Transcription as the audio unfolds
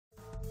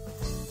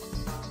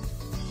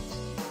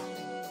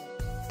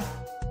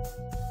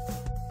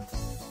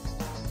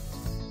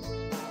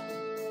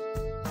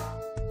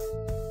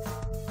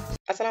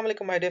Assalamu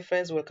alaikum my dear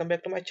friends, welcome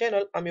back to my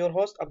channel. I'm your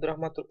host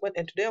Abdurrahman Turkman,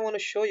 and today I want to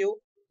show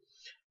you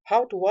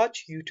how to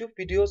watch YouTube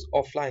videos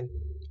offline.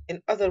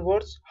 In other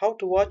words, how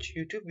to watch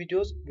YouTube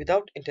videos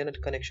without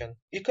internet connection.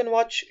 You can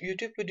watch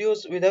YouTube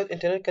videos without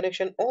internet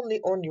connection only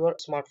on your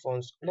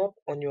smartphones, not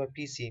on your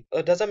PC.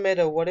 It doesn't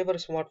matter whatever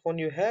smartphone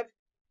you have.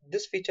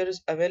 This feature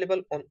is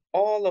available on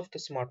all of the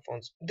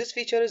smartphones. This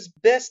feature is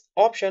best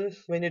option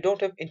when you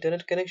don't have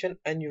internet connection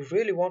and you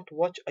really want to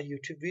watch a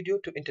YouTube video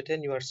to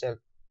entertain yourself.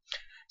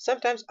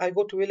 Sometimes I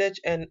go to village,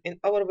 and in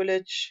our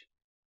village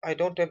I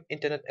don't have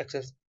internet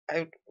access.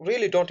 I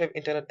really don't have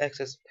internet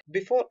access.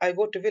 Before I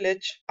go to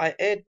village, I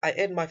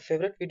add my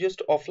favorite videos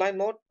to offline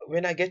mode.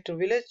 When I get to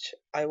village,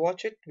 I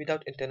watch it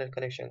without internet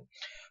connection.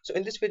 So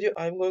in this video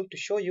I'm going to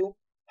show you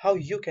how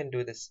you can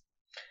do this.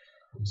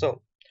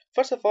 So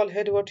first of all,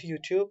 head over to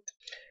YouTube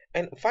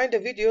and find the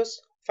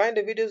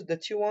videos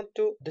that you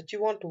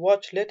want to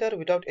watch later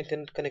without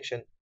internet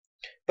connection.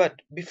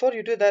 But before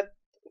you do that,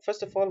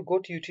 first of all, go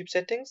to YouTube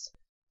settings.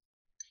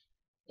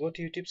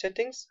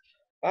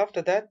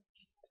 After that,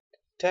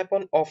 tap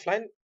on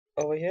offline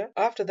over here.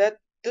 After that,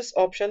 this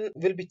option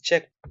will be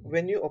checked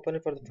when you open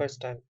it for the first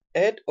time.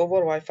 Add over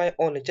Wi-Fi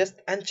only. Just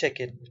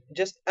uncheck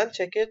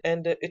it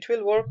and it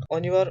will work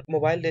on your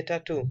mobile data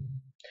too.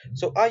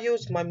 So I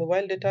use my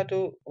mobile data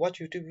to watch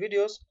YouTube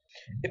videos.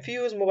 If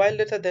you use mobile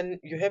data, then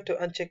you have to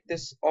uncheck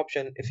this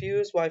option. If you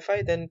use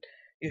Wi-Fi, then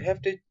you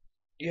have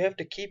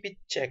to keep it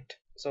checked.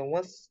 So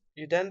once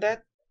you done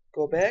that,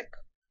 go back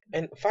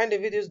and find the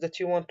videos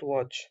that you want to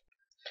watch.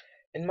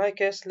 In my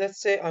case,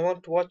 let's say I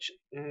want to watch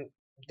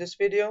this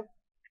video.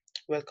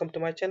 Welcome to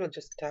my channel.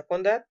 Just tap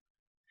on that.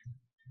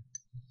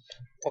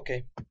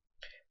 Okay,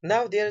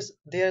 now there's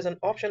an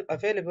option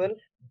available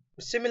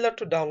similar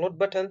to download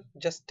button.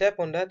 Just tap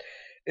on that.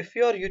 If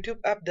your YouTube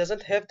app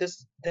doesn't have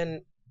this,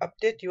 then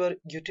update your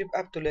YouTube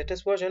app to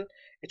latest version.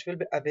 It will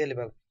be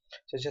available.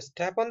 So just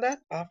tap on that.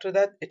 After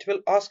that, it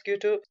will ask you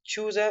to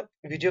choose a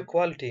video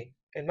quality.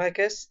 In my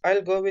case,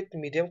 I'll go with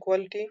medium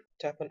quality.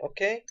 Tap on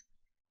OK.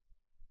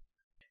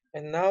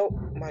 And now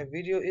my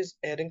video is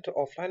adding to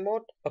offline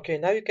mode. Okay,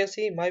 now you can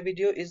see my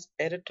video is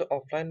added to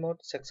offline mode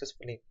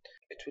successfully.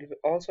 It will be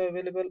also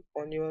available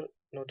on your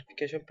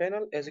notification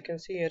panel. As you can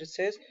see here, it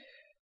says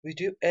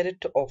video added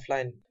to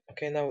offline.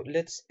 Okay, now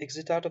let's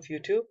exit out of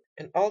YouTube,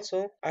 and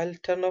also I'll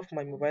turn off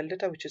my mobile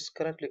data, which is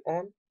currently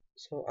on.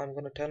 So I'm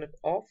gonna turn it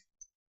off.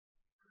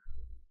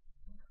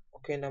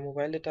 Okay, now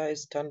mobile data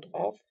is turned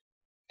off.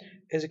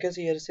 As you can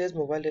see here, it says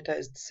mobile data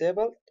is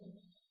disabled.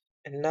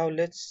 And now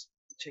let's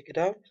check it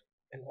out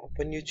and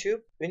open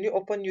YouTube. When you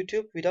open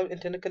YouTube without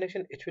internet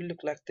connection, it will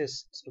look like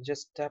this. So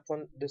just tap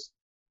on this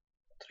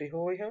three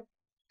over here.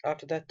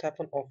 After that, tap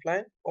on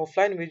offline.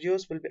 Offline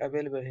videos will be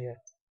available here.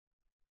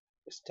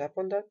 Just tap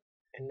on that,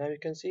 and now you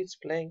can see it's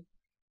playing.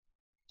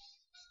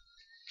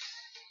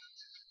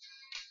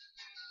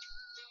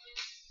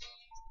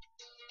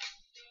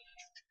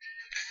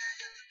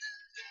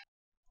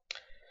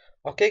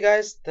 Okay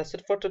guys, that's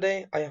it for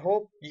today. I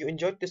hope you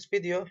enjoyed this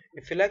video.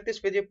 If you like this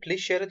video, please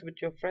share it with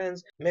your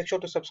friends. Make sure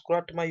to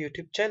subscribe to my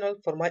YouTube channel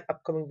for my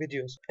upcoming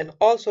videos, and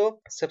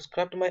also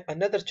subscribe to my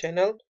another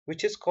channel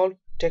which is called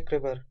Tech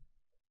River.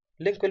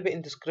 Link will be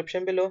in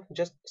description below.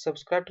 Just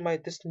subscribe to my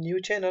this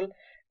new channel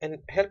and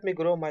help me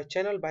grow my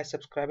channel by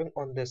subscribing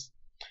on this.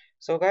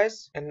 So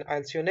guys, and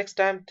I'll see you next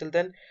time. Till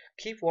then,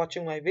 keep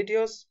watching my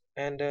videos,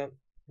 and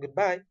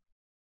goodbye.